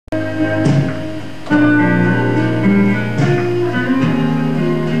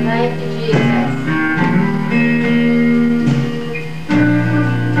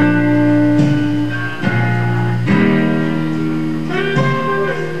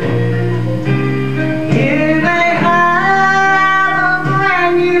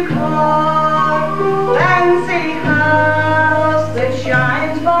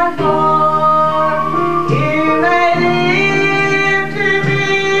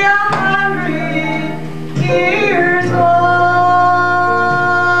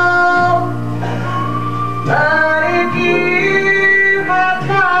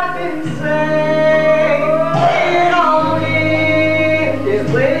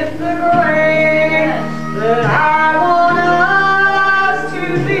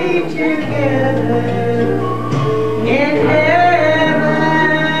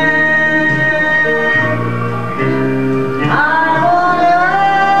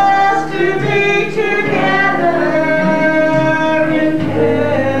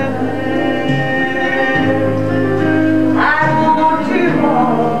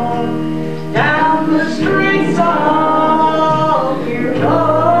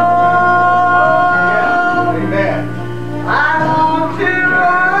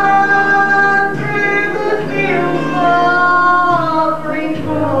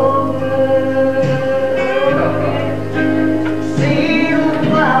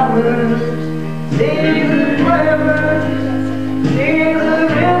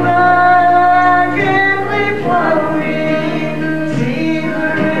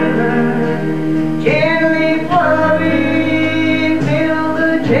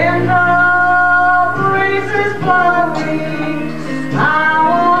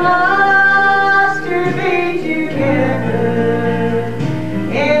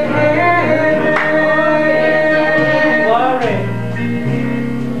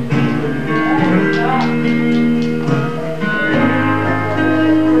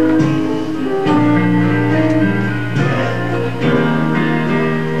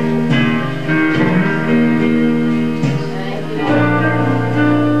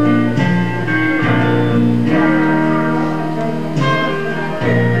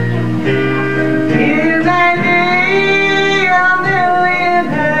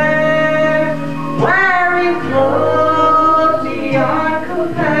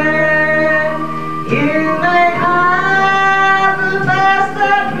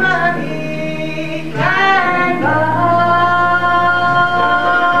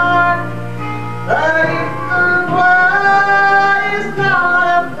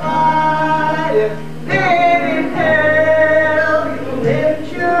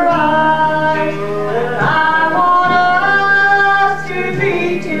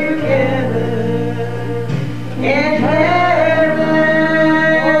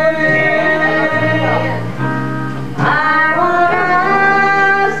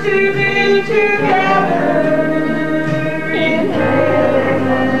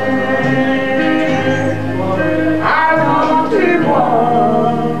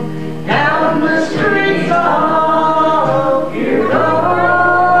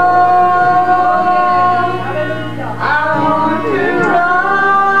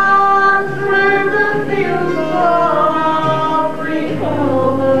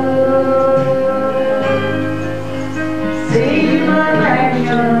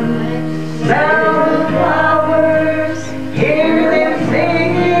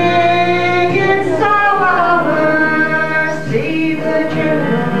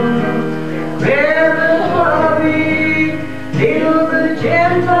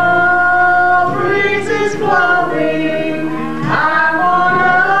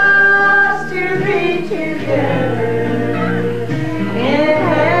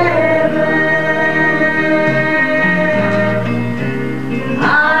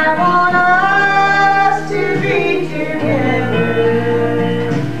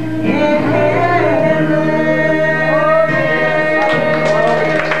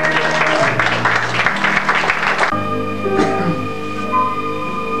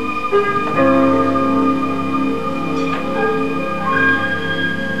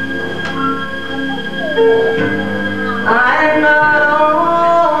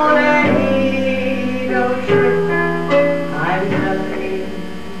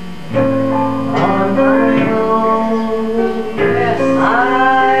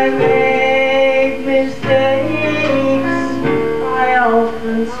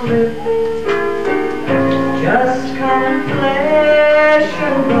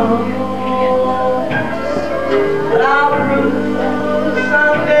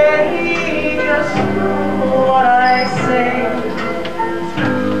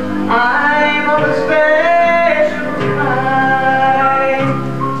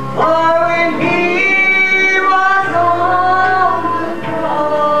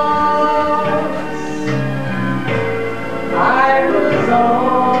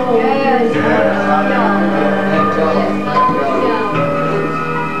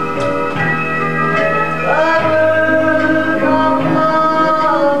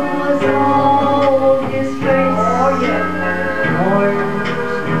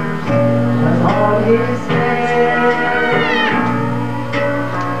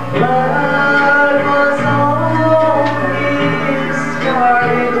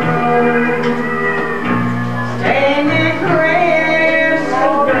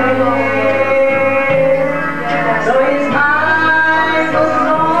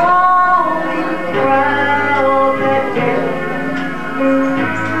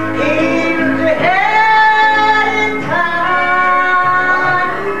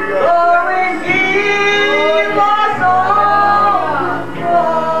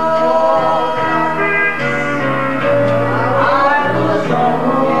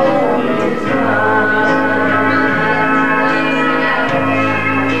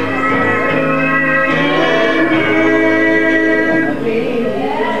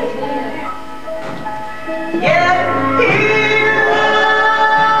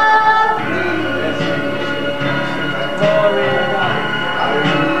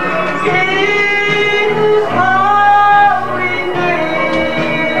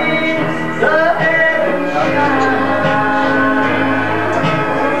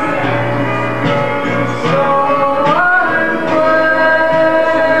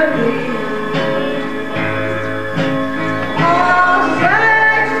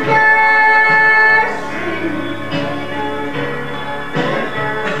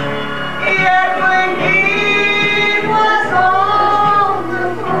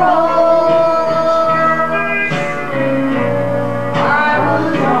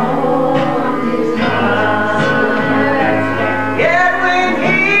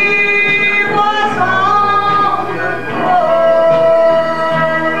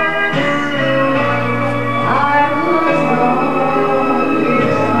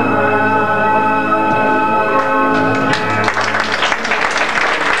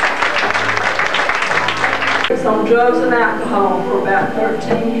drugs and alcohol for about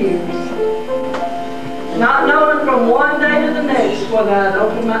 13 years. Not knowing from one day to the next whether I'd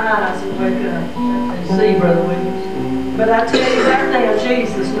open my eyes and wake up and see Brother Wiggins. But I tell you right now,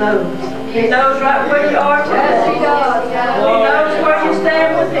 Jesus knows. He knows right where you are today. Yes, He does. He knows where you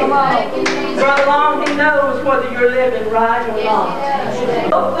stand with Him. Brother Long, He knows whether you're living right or not.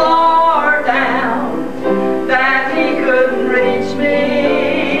 So far down that He couldn't reach me.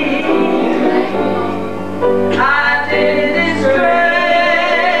 I didn't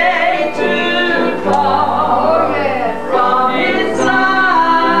stray too far from His side.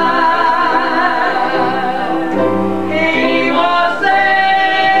 He was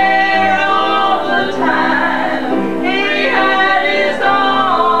there all the time. He had His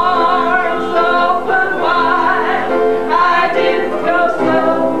arms open wide. I didn't go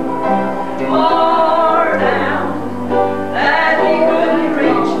so far.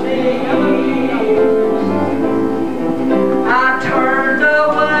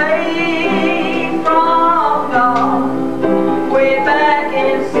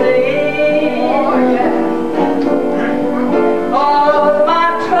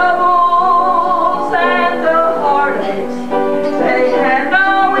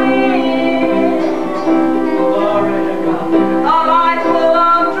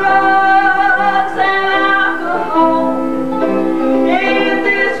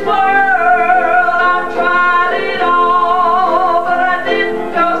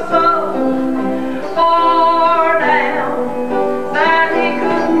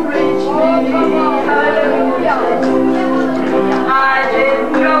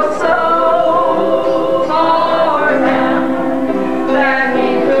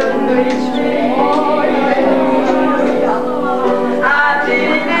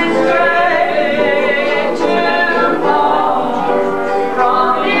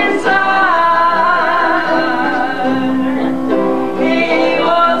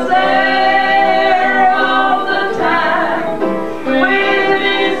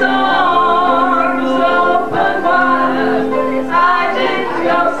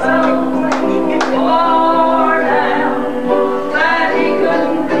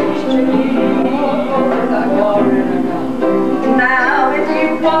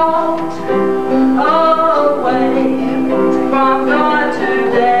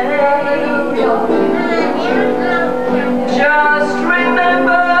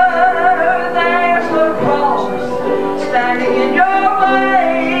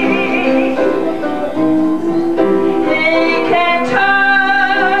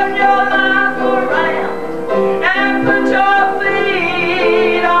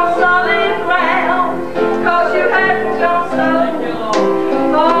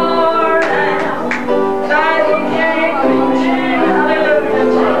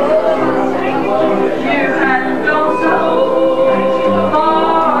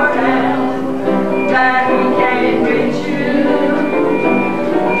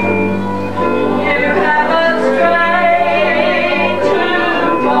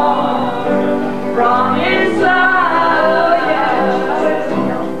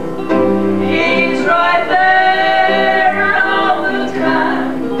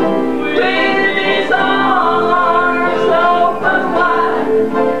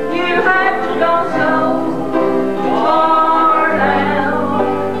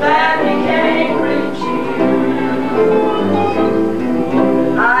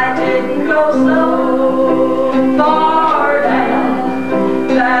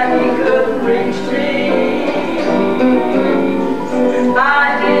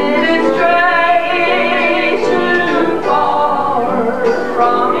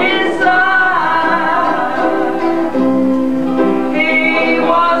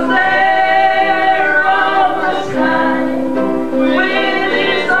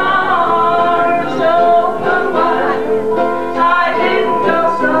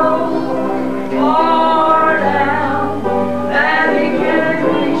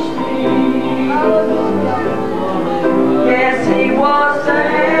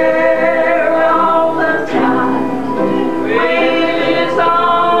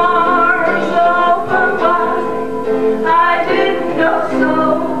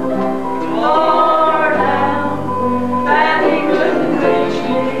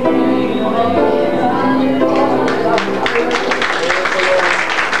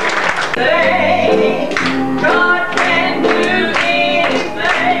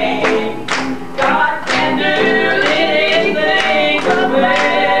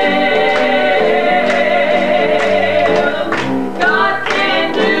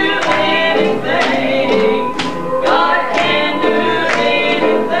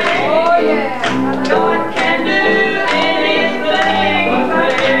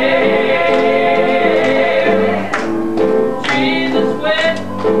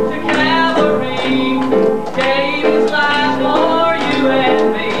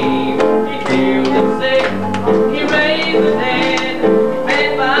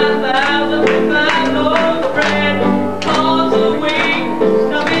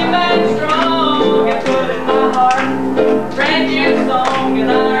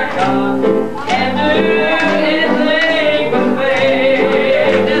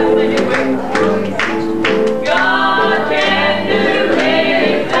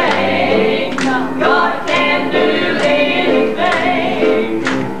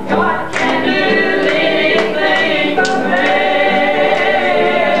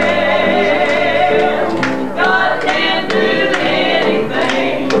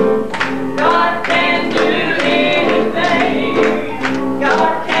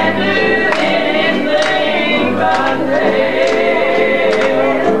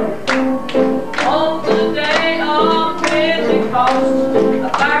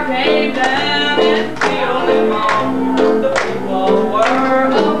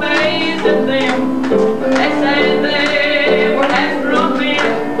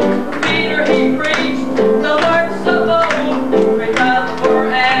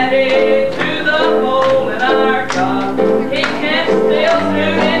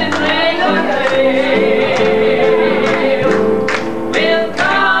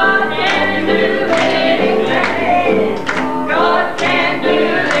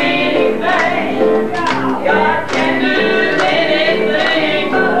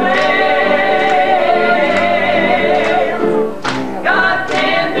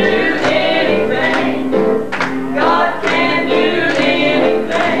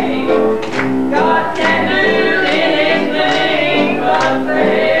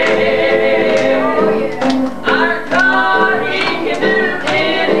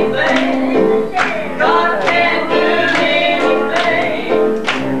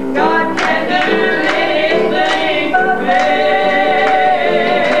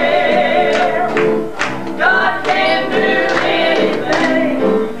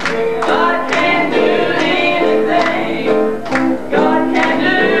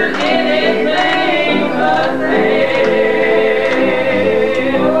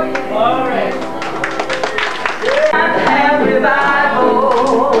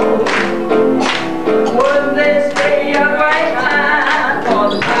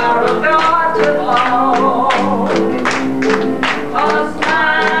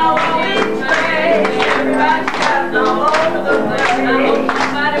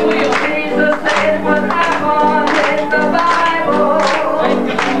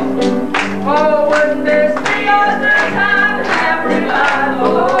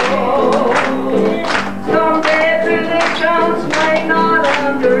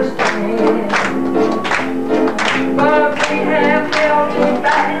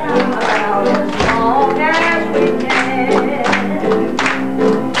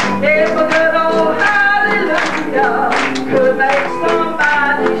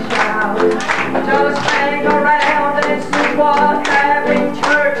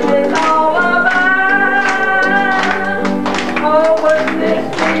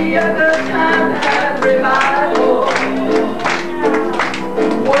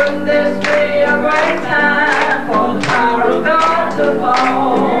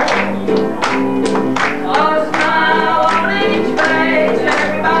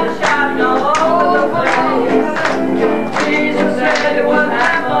 Jesus said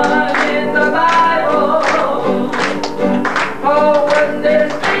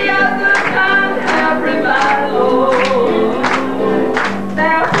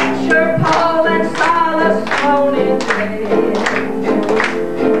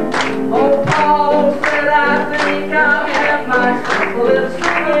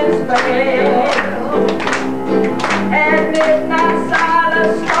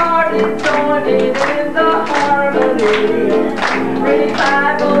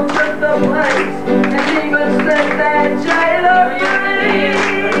revival took the place, and even set that jailer free.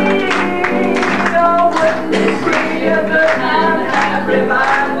 Oh, wouldn't this be a good time to have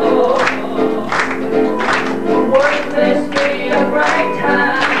revival? Wouldn't this be a great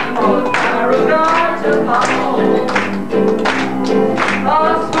time for the power of God to fall?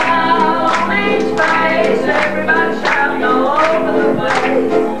 Oh, smile on each face, everybody shouting all over the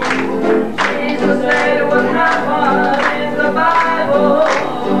place. Jesus said it would happen in the Bible.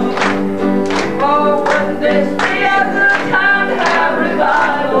 Oh, wouldn't this be a good time to have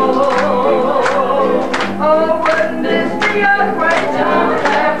revival? Oh, wouldn't this be a great time to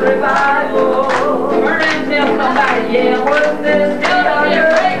have revival? Turn and tell somebody, yeah, wouldn't this be a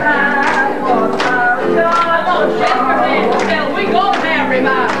good time for the power of God? Come on, shake your hands and tell them we gonna have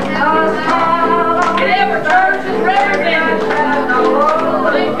revival. In every church is represented.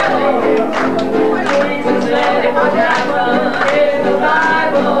 Jesus said it would happen in the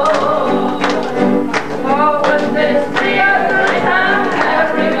Bible. Oh, wouldn't this be a good time to have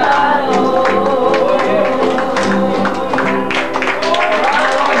revival?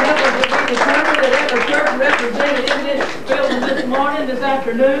 This morning, this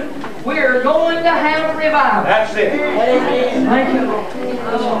afternoon, we're going to have a revival. That's it. Thank you.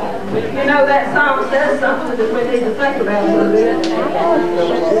 You know, that song says something that we need to think about a little bit.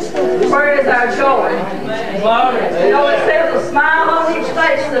 Where is our joy? You know, it says a smile on each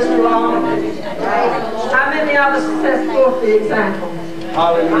face, Sister Long. How many of us set forth the example?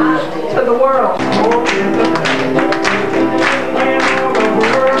 Hallelujah. To the world.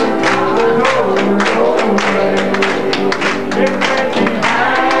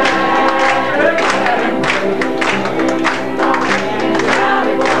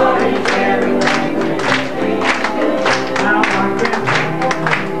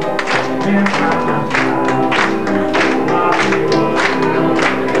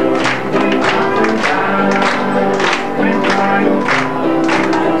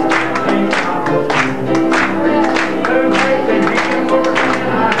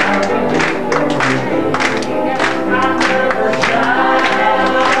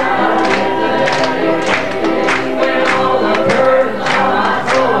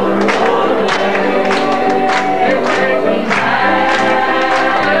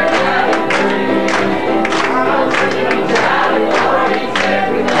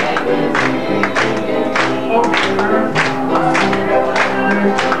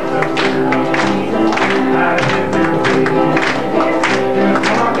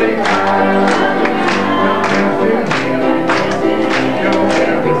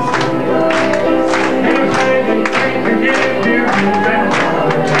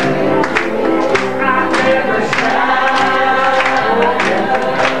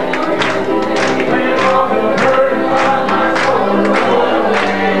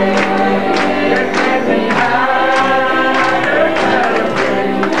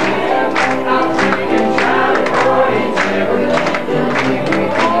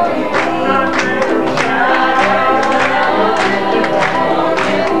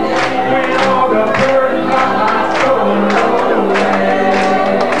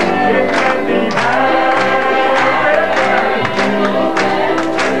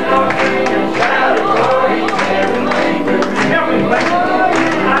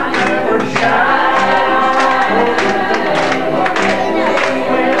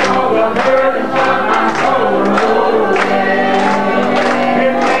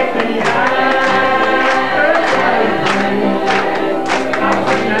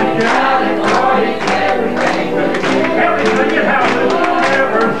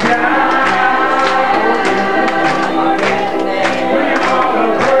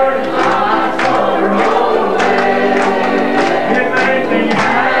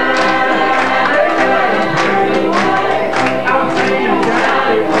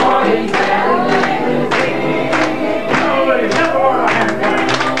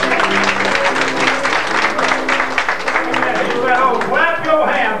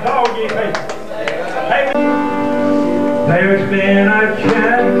 There's been a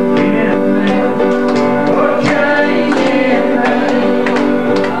change in me, a change in me.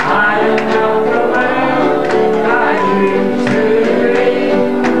 I am not the man I used to be.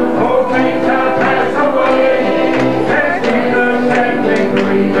 All things have passed away. There's Jesus and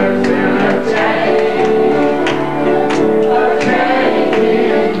victory. There's been a change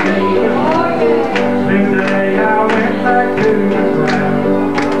in me. Since the day I went back to the ground,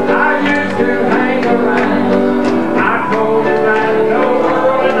 I used to hang around. I told him that no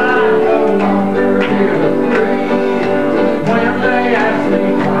world and I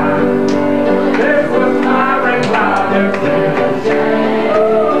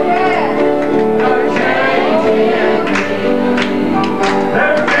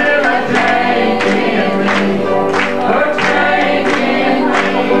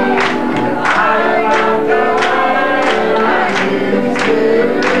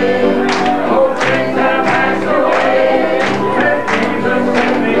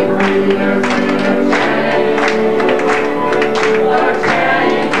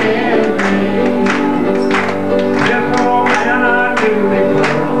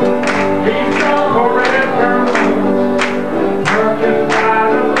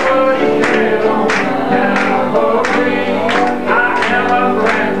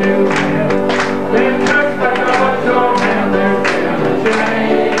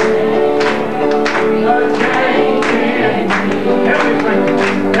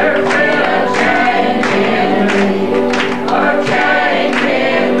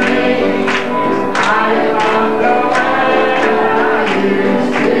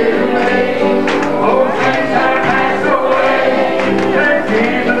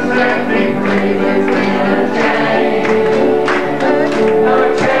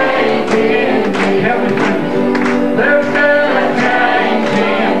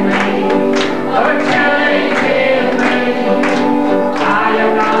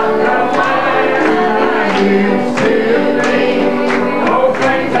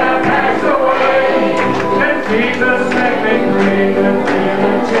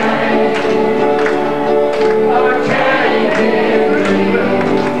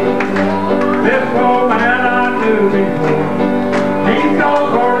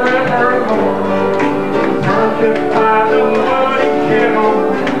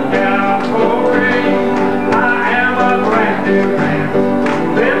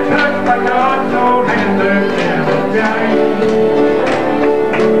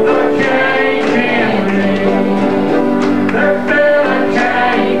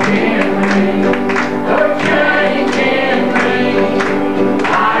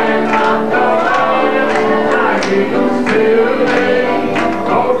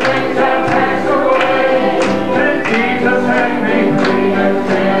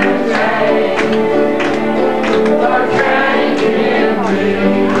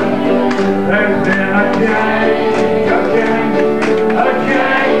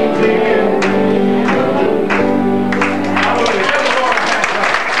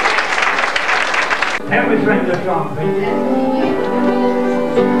the trumpet.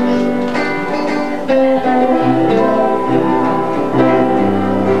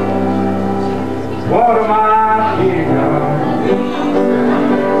 What am I here, God?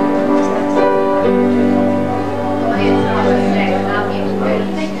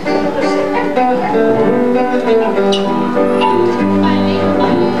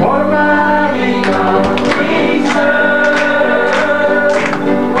 What am I here, God? We serve.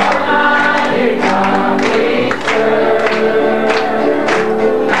 What am I here, God? We serve.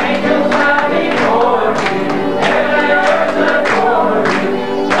 Angels bow before Him, heaven and earth adore Him.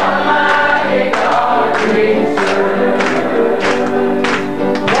 What am I here, God? We serve.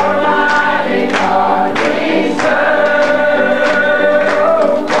 What am I here, God? We serve.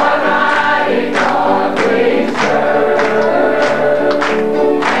 What am I here, God? We serve.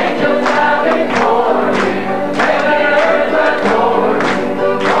 Angels bow before Him, heaven and earth adore Him.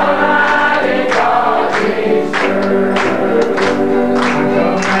 What am I here, God? We serve. I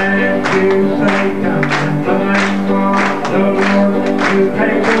command you, Satan, in the name of the Lord, to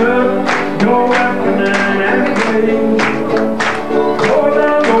take up your weapon and flee. For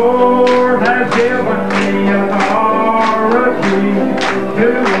the Lord has given me authority to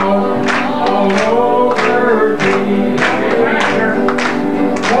walk all over thee.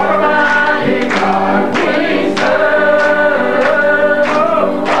 What am I here, God? We serve.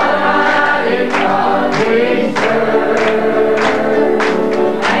 What am I here, God? We serve.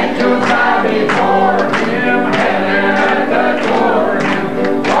 Angels bow before Him, heaven and earth adore Him.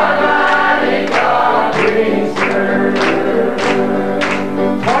 What am I here, God? We serve.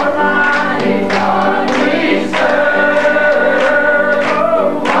 What am I here, God? We serve.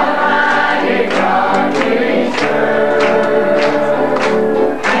 What am I here, God? We serve.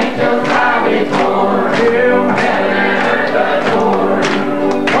 Angels bow before Him, heaven and earth adore Him.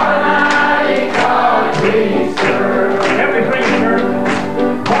 What am I here, God? We serve. Everything, church.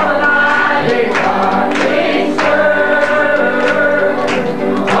 What am I here, God? We serve.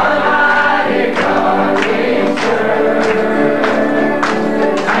 What am I here, God? We serve.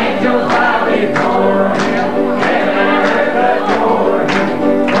 Angels bow before Him, heaven and earth adore Him.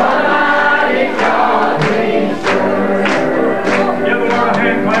 What am I here, God? We serve. Give the Lord a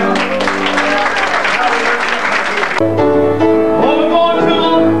hand clap. Oh, we're going to the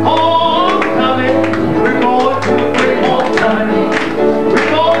homecoming. We're going to the great homecoming. We're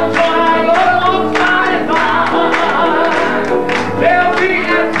going to our Lord side by. There'll be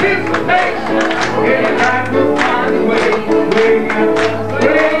anticipation getting back to find way.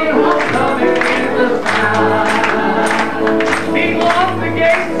 Great homecoming in the sky. He locked the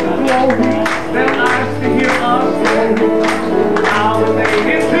gates of glory. They're nice to hear us glory. Now we're made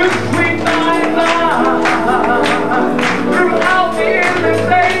into sweet thine eyes. Throughout the endless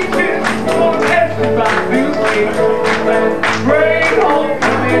ages, we're going to testify to faith. That great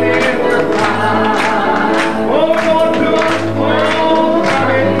homecoming in the sky. Oh, we're going to a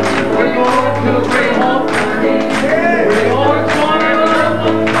homecoming. We're going to a great homecoming. We're going to one of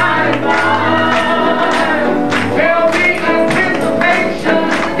the side by. There'll be anticipation,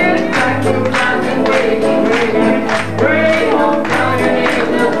 getting back to life and waiting. Great homecoming in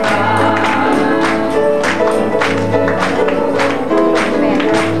the sky.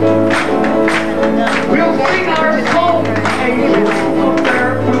 We'll sing our song, angels. Up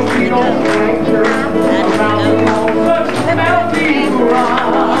there will be no stranger. Around the throne, such melodies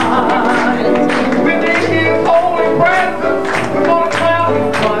rise. Within His holy presence, we're going to cloud and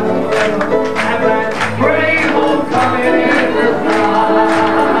fun together. And that great homecoming in the sky.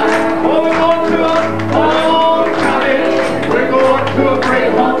 Oh, we're going to a homecoming. We're going to a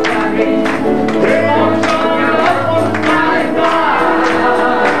great homecoming. We're going to turn up on the side by.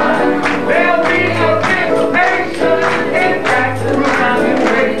 There'll be anticipation in back to round and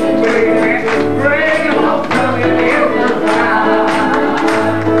waiting. Great homecoming in the sky.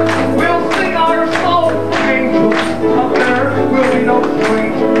 We'll sing our song, angels. Up there will be no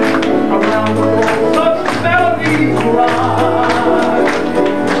stranger. Around the world, such melodies rise.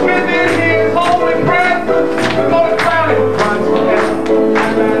 Within His holy presence, we're going to cloud in front together.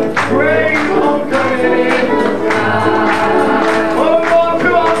 And that great homecoming in the sky. Oh, we're going to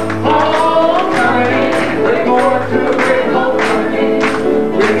a homecoming. We're going to a great homecoming.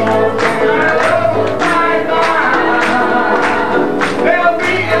 We're going to side by. There'll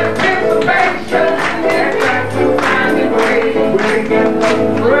be anticipation and back to find and waiting. We're going to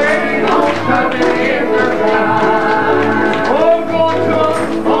great homecoming in the sky.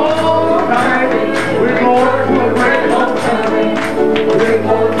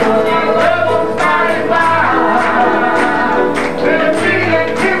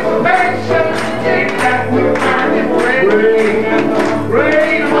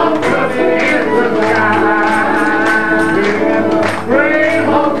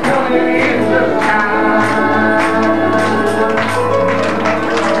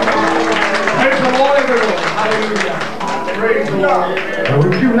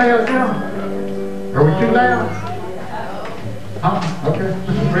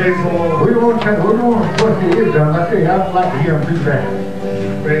 we're going to put the ears down. I tell you, I don't like to hear them do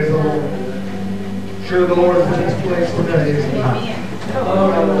that. Praise the Lord. Sure, the Lord is in this place today, isn't He?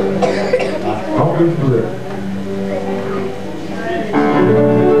 Don't do good. He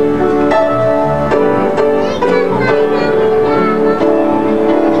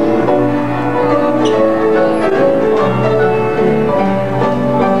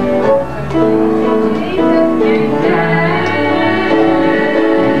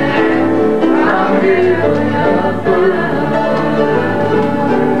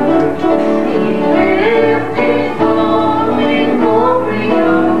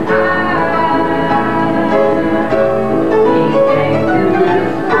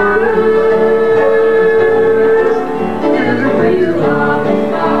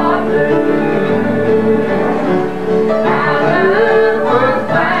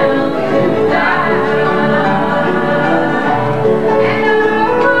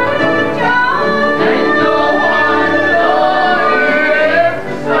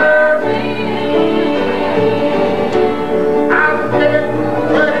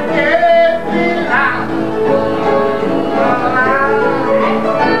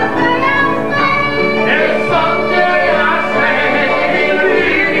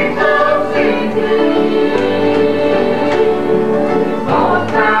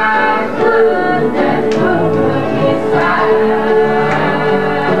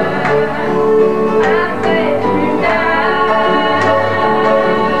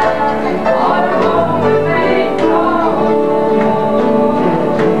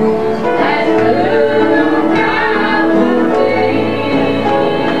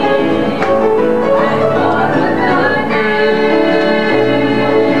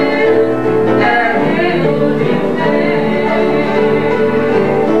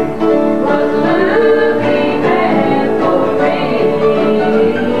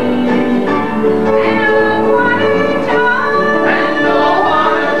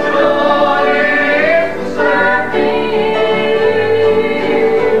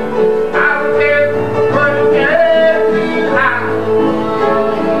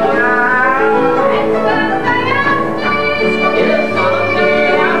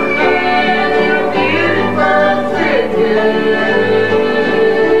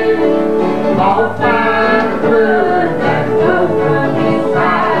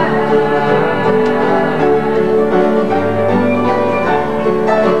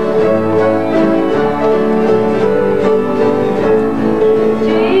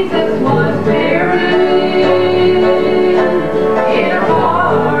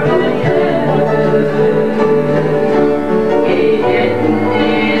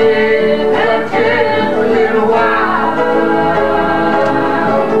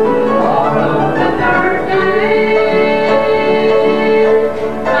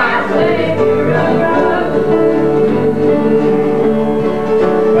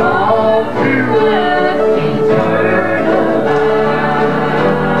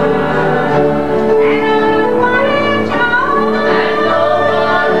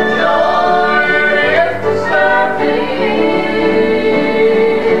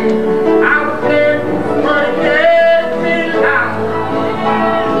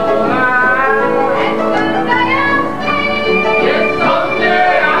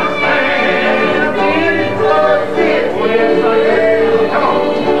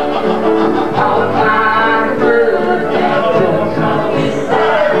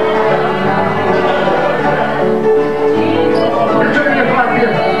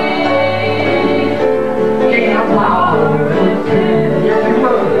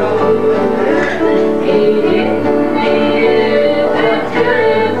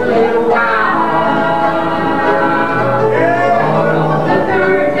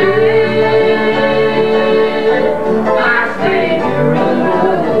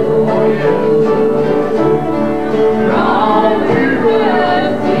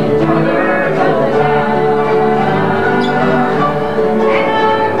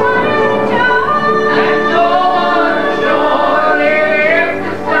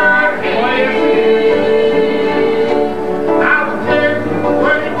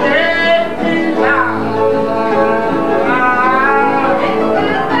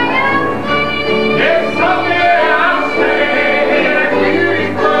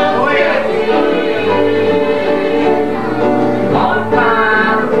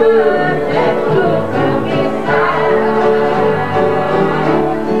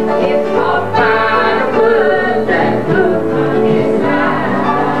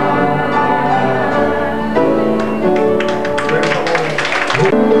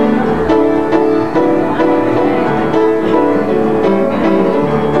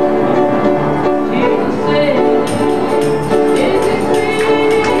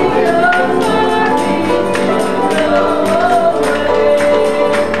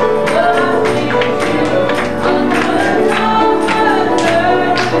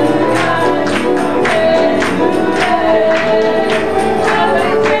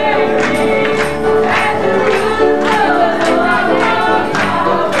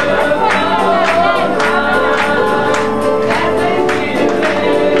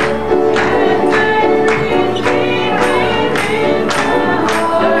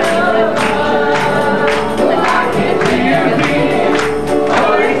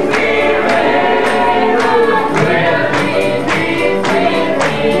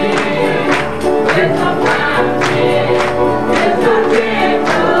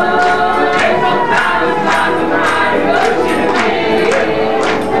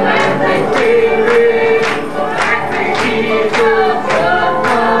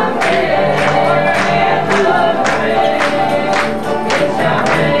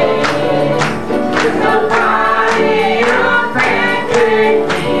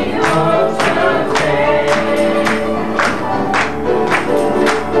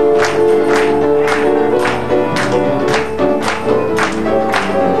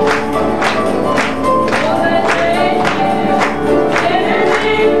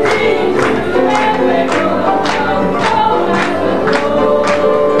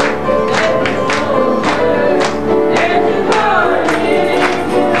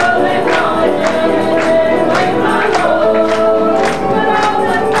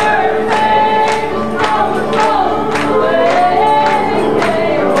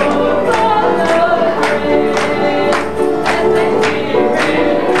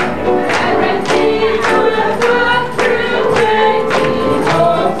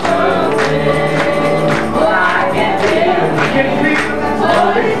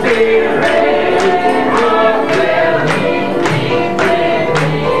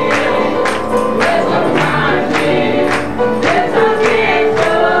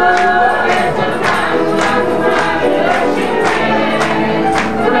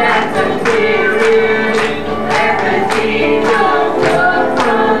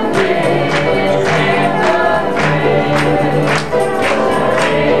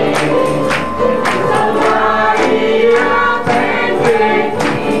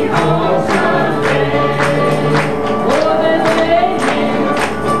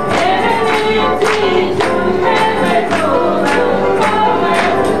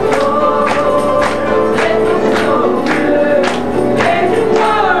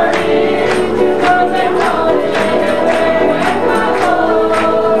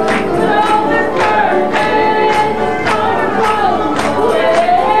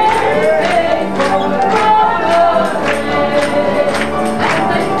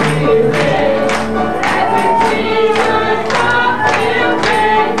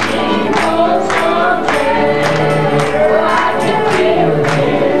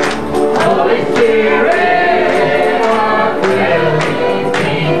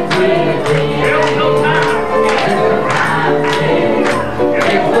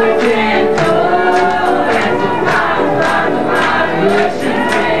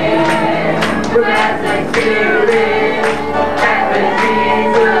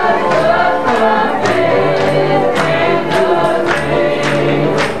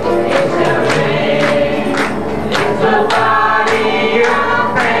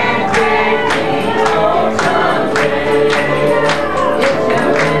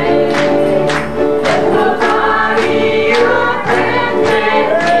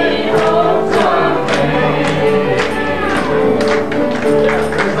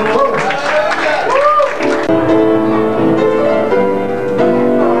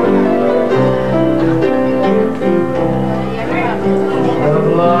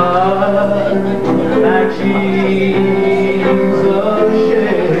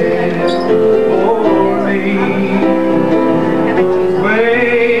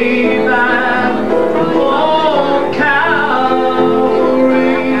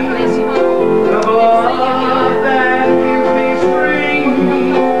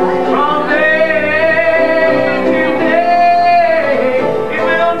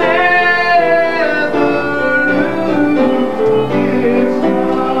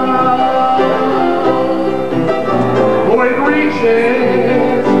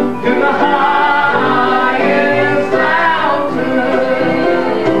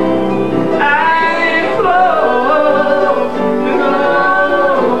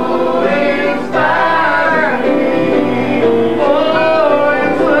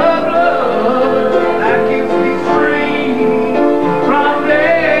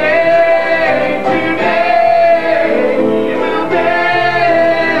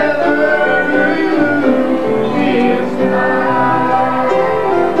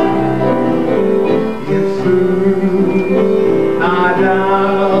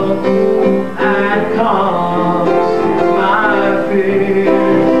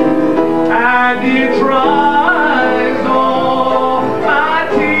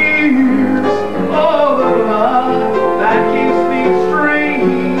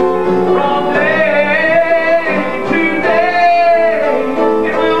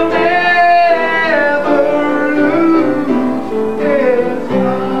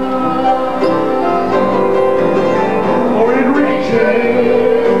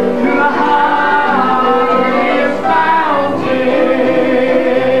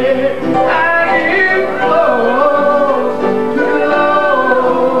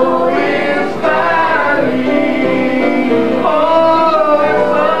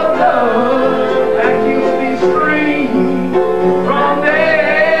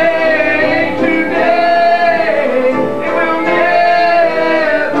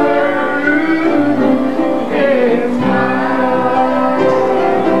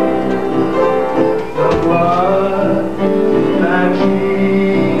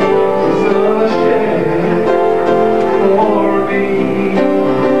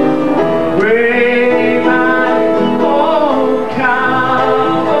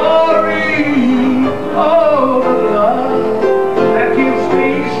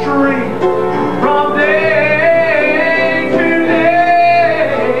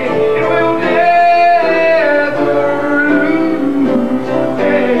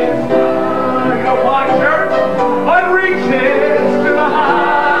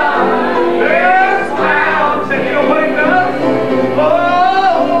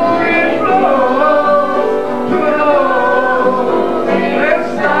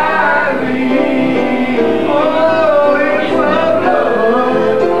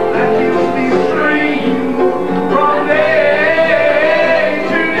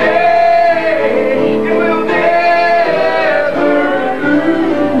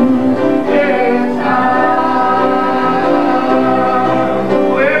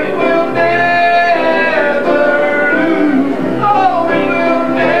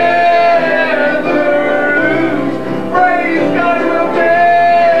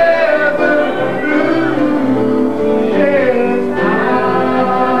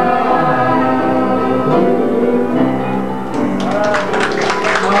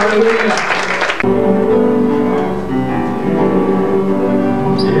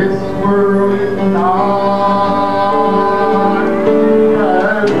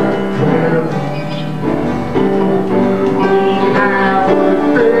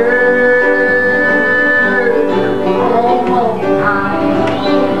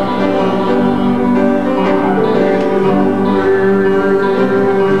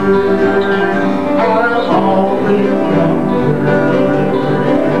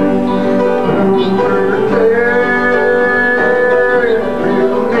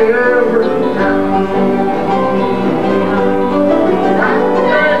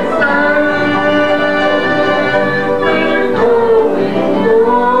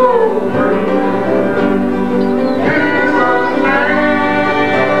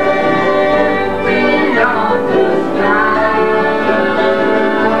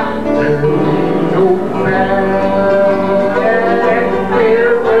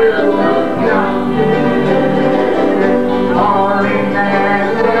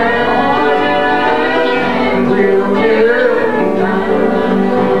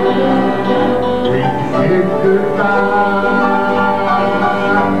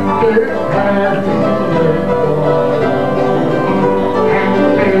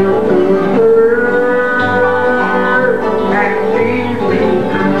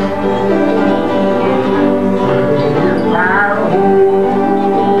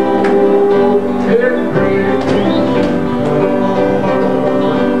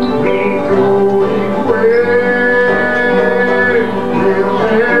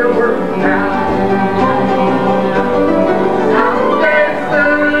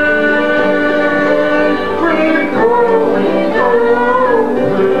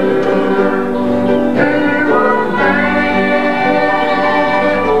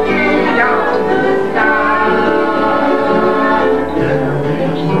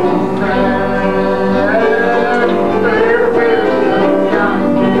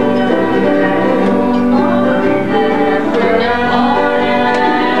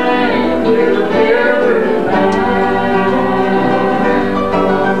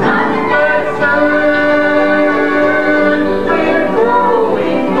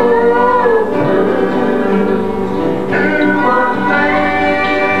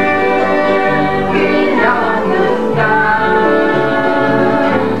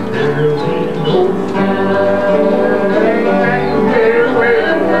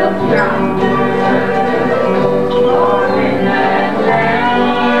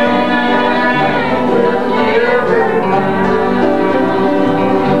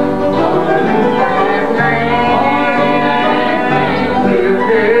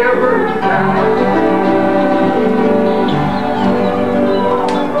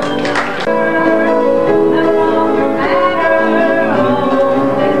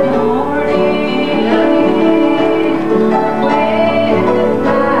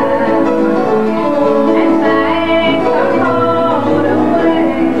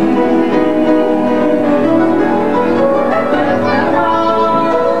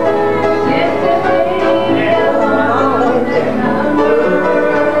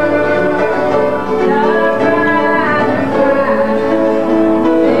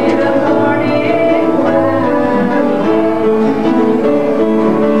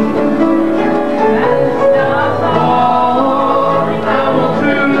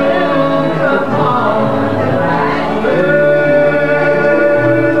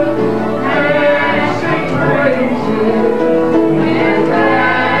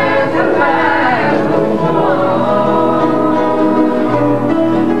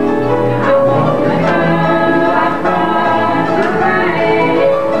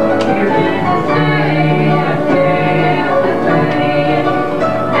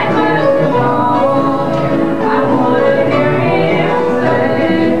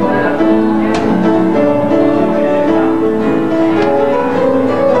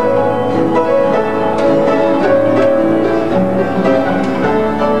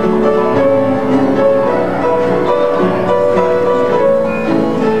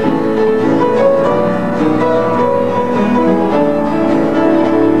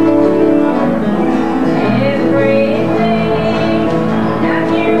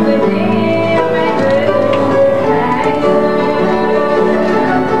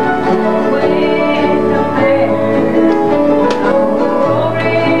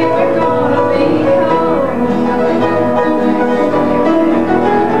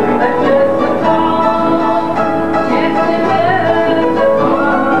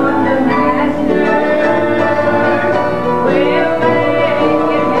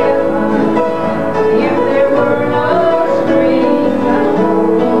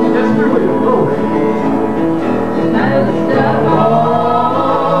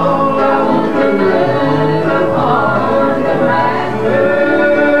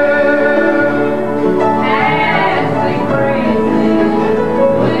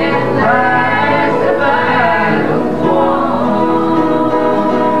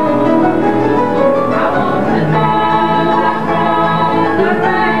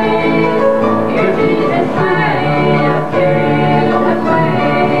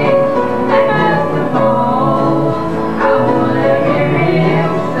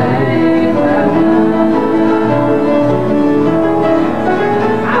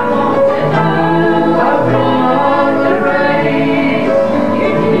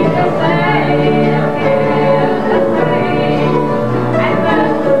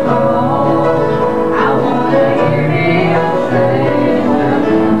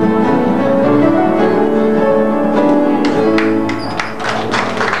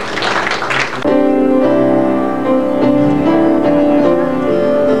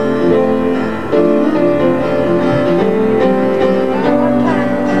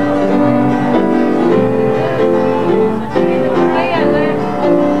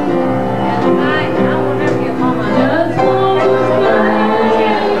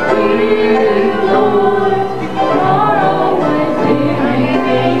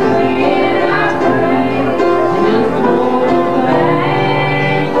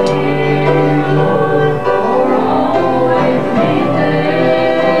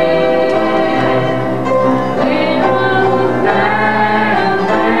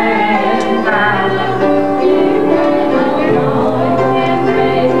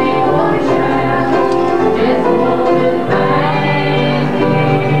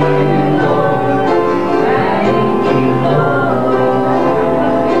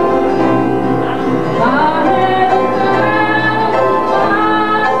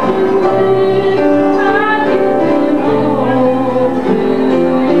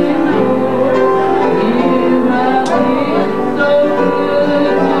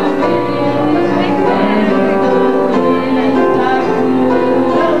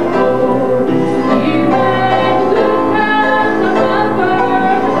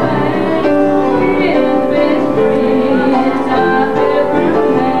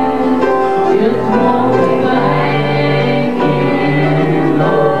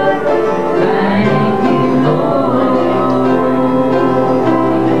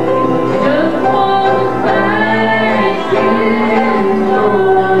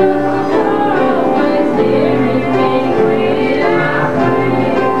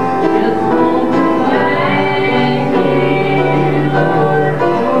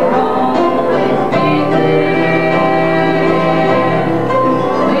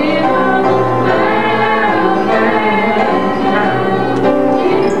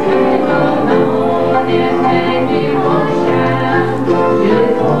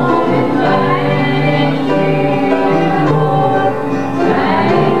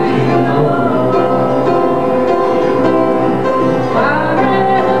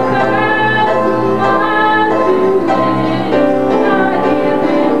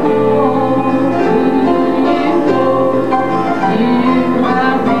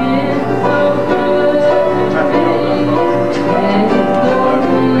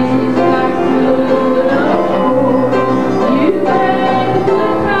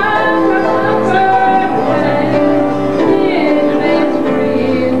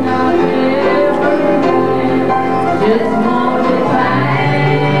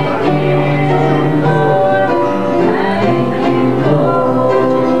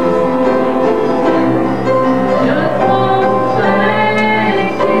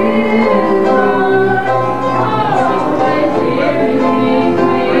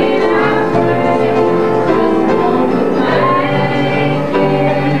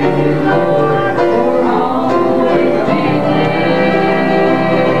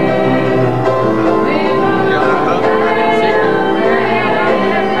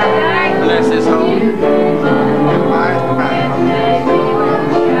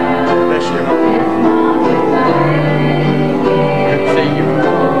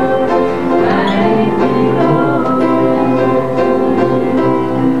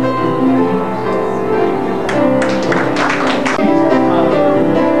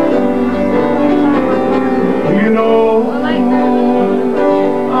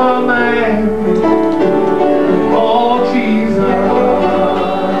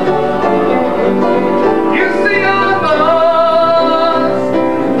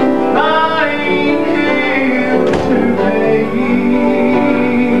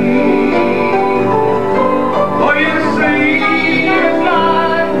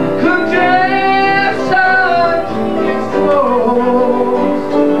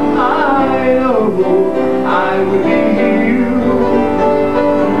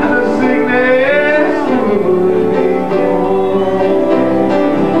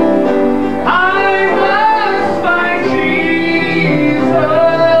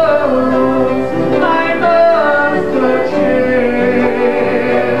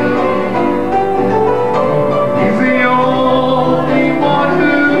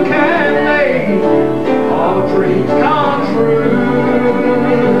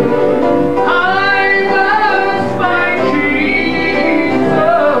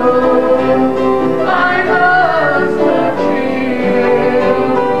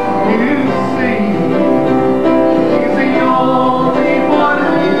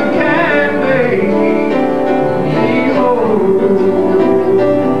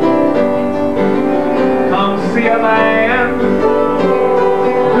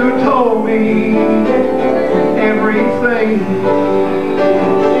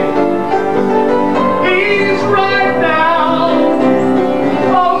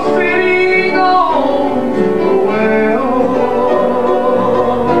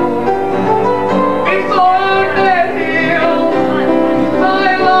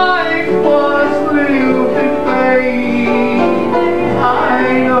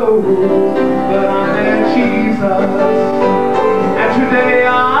but I met Jesus, and today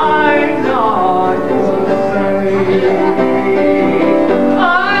I'm not the same.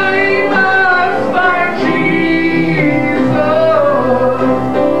 I must find Jesus,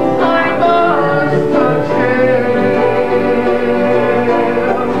 I must touch Him,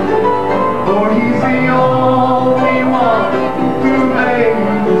 for He's the only one who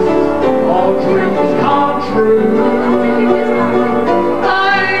makes all dreams come true. I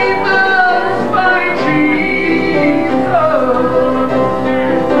must find Jesus,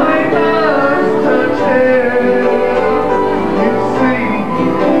 I must touch Him. You see,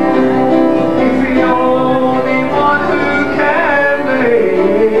 He's the only one who can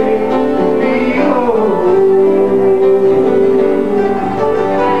make me whole.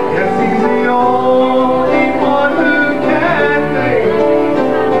 Yes, He's the only one who can make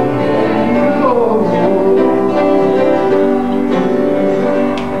me whole.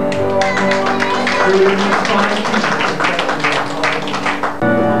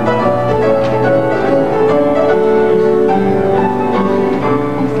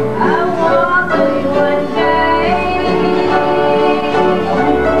 I walked with one day,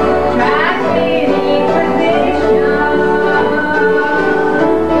 tried many positions,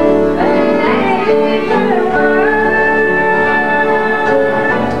 but never worked.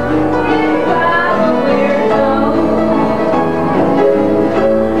 If I were told,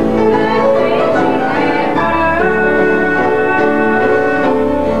 I think she had heard.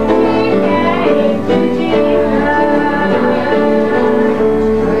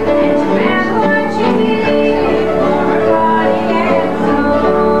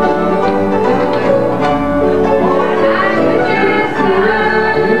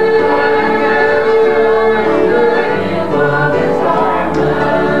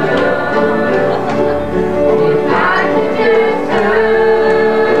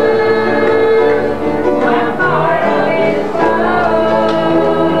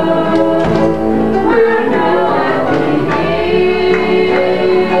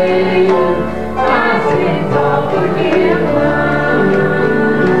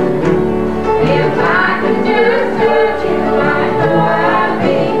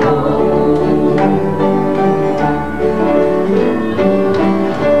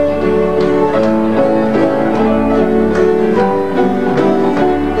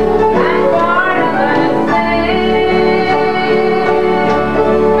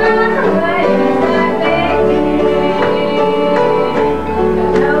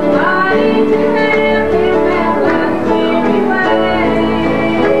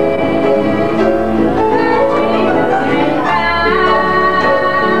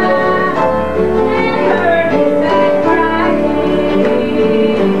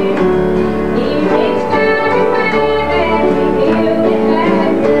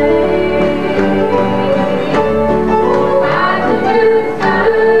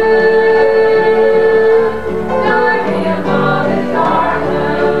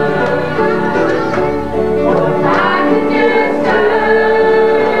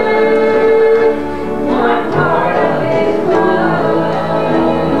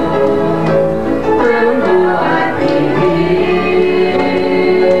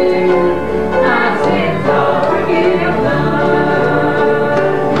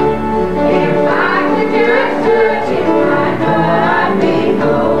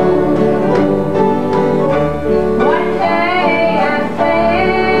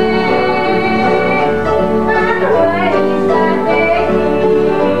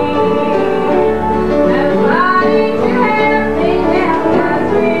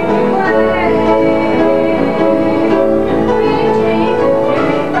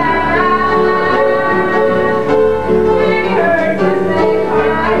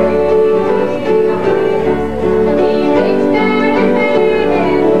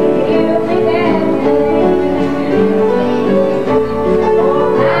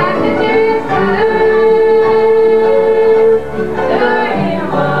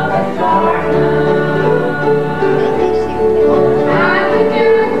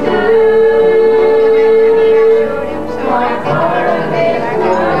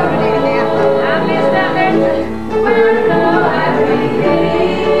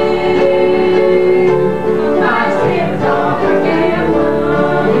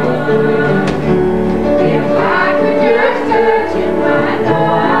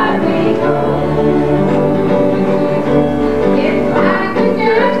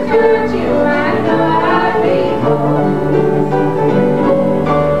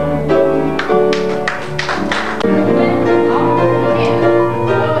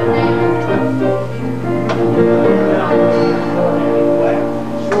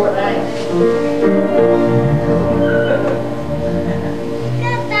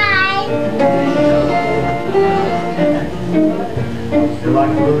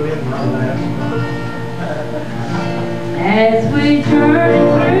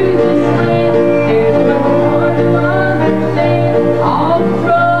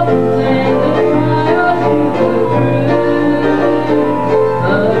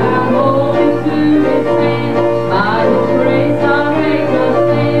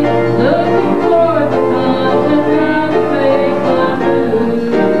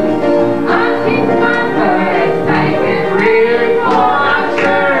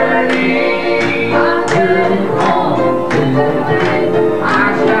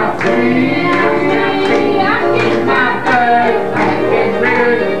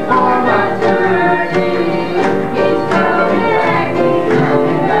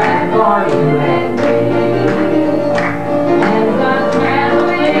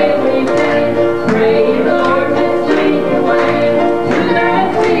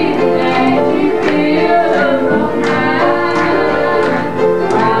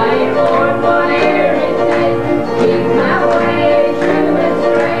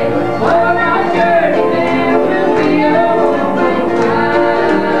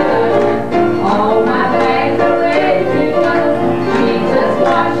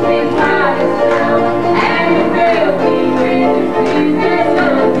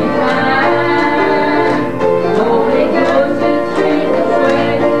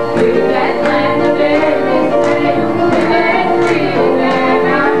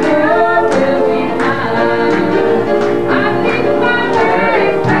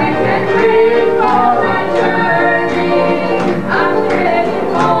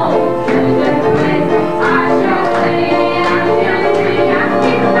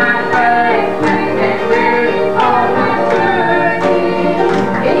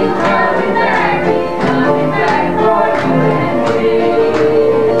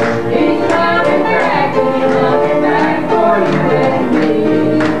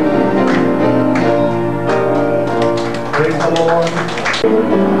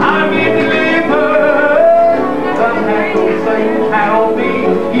 I've been delivered. The hand of Satan held me.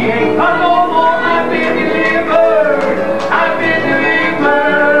 He ain't come no more. I've been delivered. I've been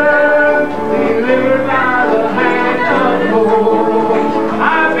delivered. Delivered by the hand of the Lord.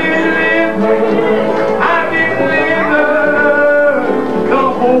 I've been delivered. I've been delivered. The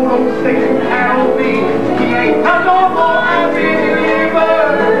hold of Satan held me. He ain't come no more. I've been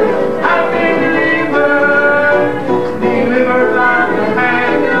delivered. I've been delivered. Delivered by the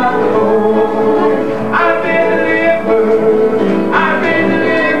hand of the Lord. I've been delivered. I've been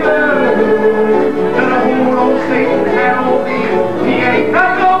delivered. The hold of Satan held me. He ain't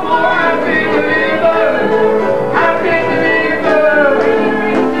come no more. I've been delivered. I've been delivered.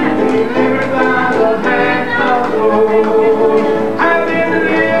 Delivered by the hand of the Lord. I've been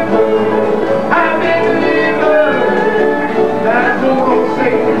delivered. I've been delivered. That hold of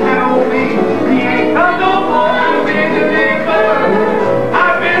Satan held me. He ain't come no more. I've been delivered.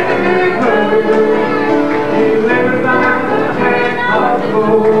 I've been delivered. Delivered by the hand of the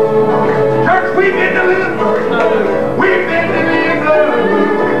Lord. Church, we've been delivered. We've been delivered.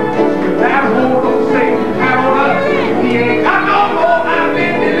 That hold of Satan held us. He ain't come no more. I've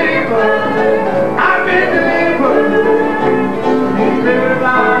been delivered. I've been delivered. Delivered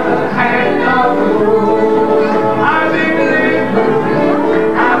by the hand of the Lord. I've been delivered.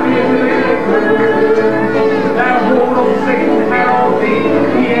 I've been delivered. That hold of Satan held me.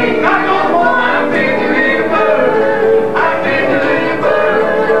 He ain't got no more. I've been delivered. I've been delivered.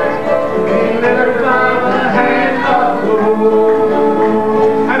 Delivered by the hand of the Lord.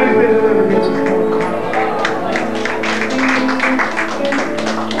 Have you been delivered?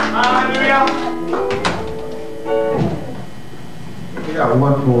 Hallelujah. We got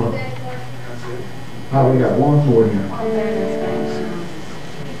one more. Oh, we got one more here.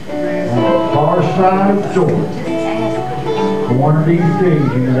 On the far side of the door. One of these days,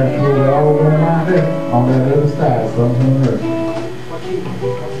 you know, that's where we're all going to wind up. On that other side, something on earth.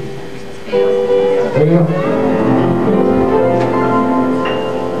 Well,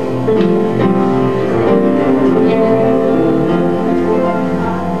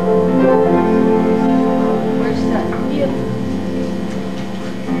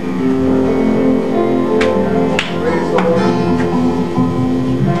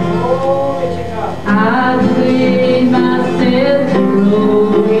 I lead myself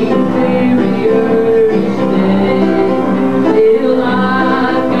growing wearier each day, till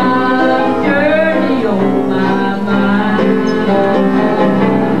I've got a journey on my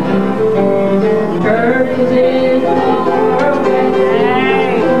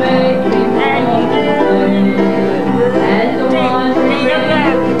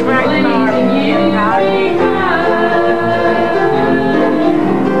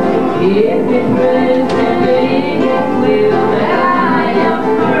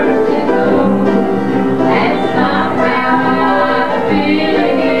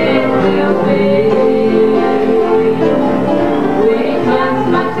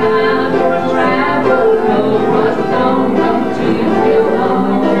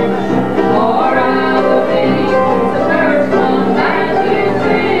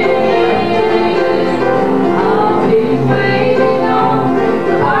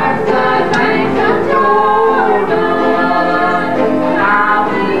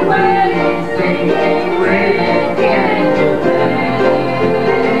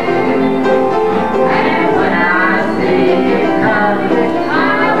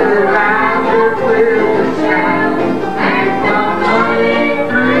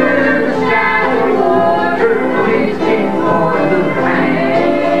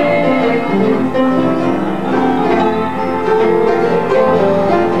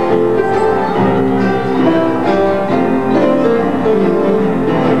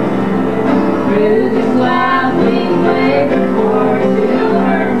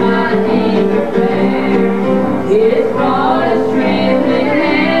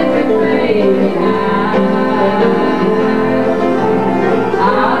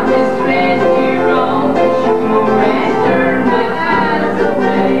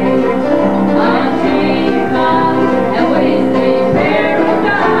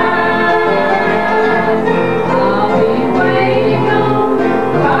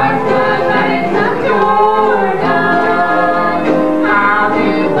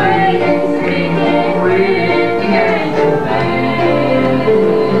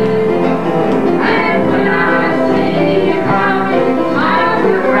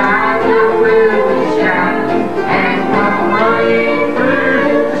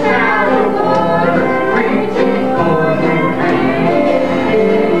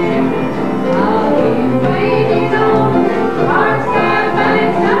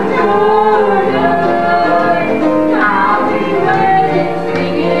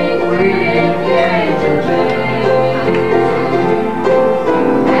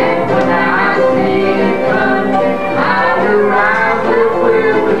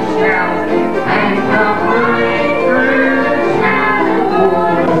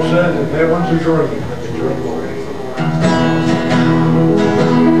to dream.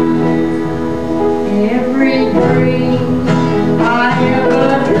 Every dream I ever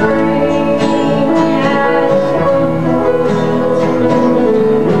dreamed has come true.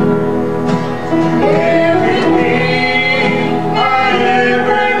 Everything I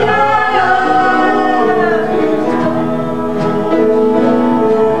ever loved,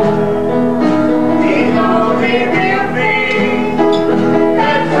 the only real thing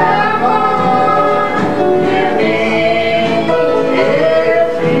that's ever living is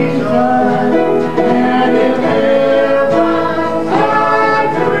Jesus. And if heaven's a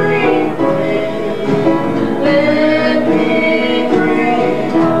dream, let me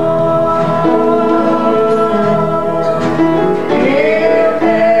dream on. If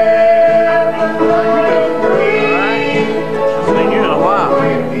heaven's a dream, Seen you in a while.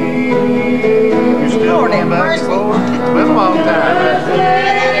 You still going back and forth? It's been a long time.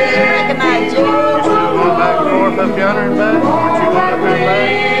 You still going back and forth up yonder and back? Aren't you going up there and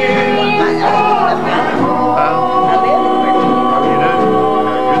back? You do?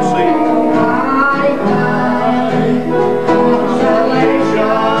 Good to see you.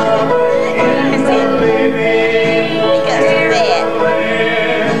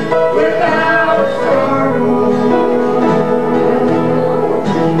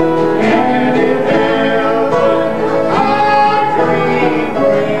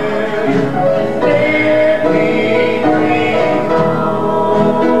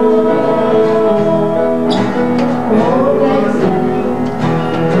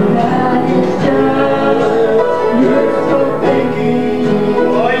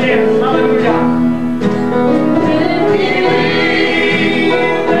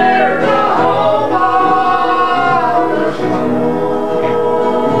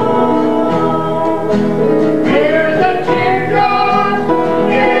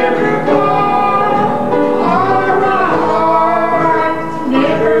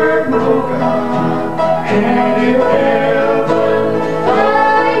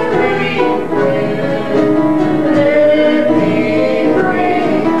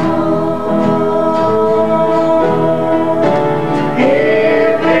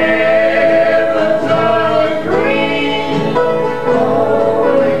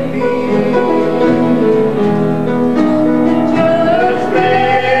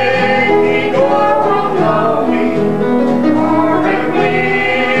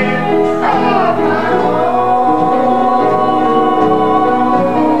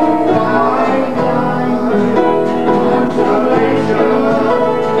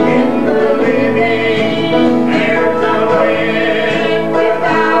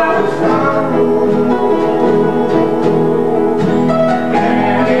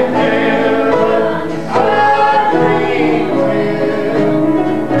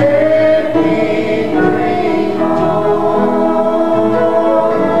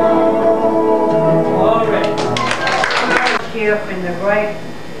 In the great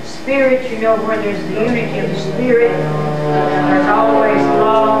spirit, you know, where there's the unity of the spirit, there's always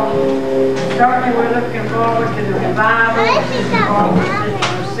love. Certainly we're looking forward to the revival. We're looking forward to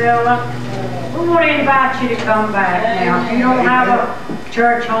Sister Priscilla. We want to invite you to come back now. If you don't have a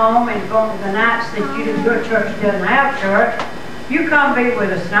church home and go to the nights that your church doesn't have church, you come be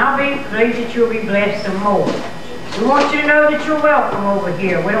with us, and I'll be pleased that you'll be blessed some more. We want you to know that you're welcome over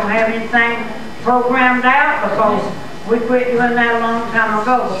here. We don't have anything programmed out because we quit doing that a long time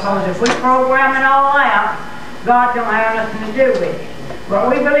ago, because if we program it all out, God don't have nothing to do with it. But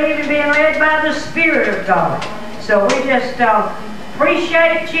we believe in being led by the Spirit of God. So we just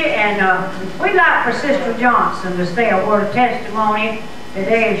appreciate you, and we'd like for Sister Johnson to say a word of testimony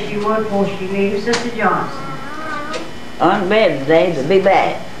today if she would before she leaves. Sister Johnson. On bed today to be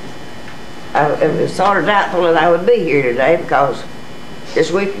back. It was sort of doubtful that I would be here today because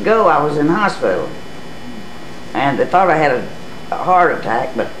this week ago I was in the hospital. And they thought I had a heart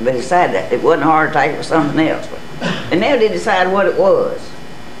attack, but they decided that it wasn't a heart attack, it was something else. They never did decide what it was.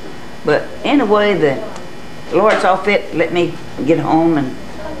 But anyway, the Lord saw fit to let me get home and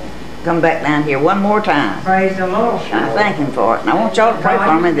come back down here one more time. Praise the Lord. I thank Him for it. And I want y'all to pray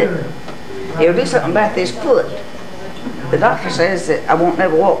for me that He'll do something about this foot. The doctor says that I won't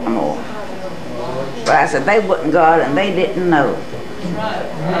never walk no more. But I said they wasn't God and they didn't know.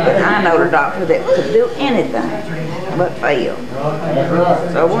 But I know the doctor that could do anything but fail.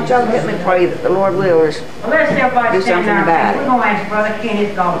 So I want y'all to help me pray that the Lord will do something about We're it. going to ask Brother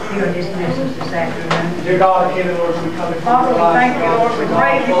Kenneth Goff to hear this message this afternoon. Dear God, Kenneth, Lord, we come before Father, we thank you, Lord. We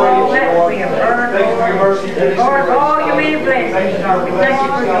praise you for all that we have heard, Thank you for your mercy, goodness, Lord, and for all your grace. many blessings, Lord. We thank you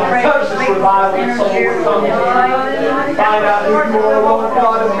for your precious Touch this faithful revival sinners soul here to on come this to place. Father, find out who you are, Lord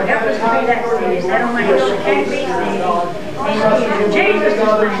God, and Help us to be that city. That on the hill that can't be seen. And in Jesus'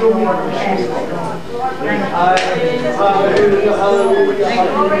 name, we ask it, God. Thank you. Hallelujah, hallelujah,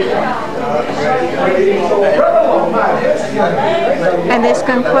 hallelujah. And this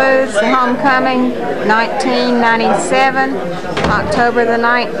concludes the homecoming 1997, October the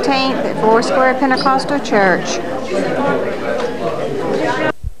 19th at Foursquare Pentecostal Church.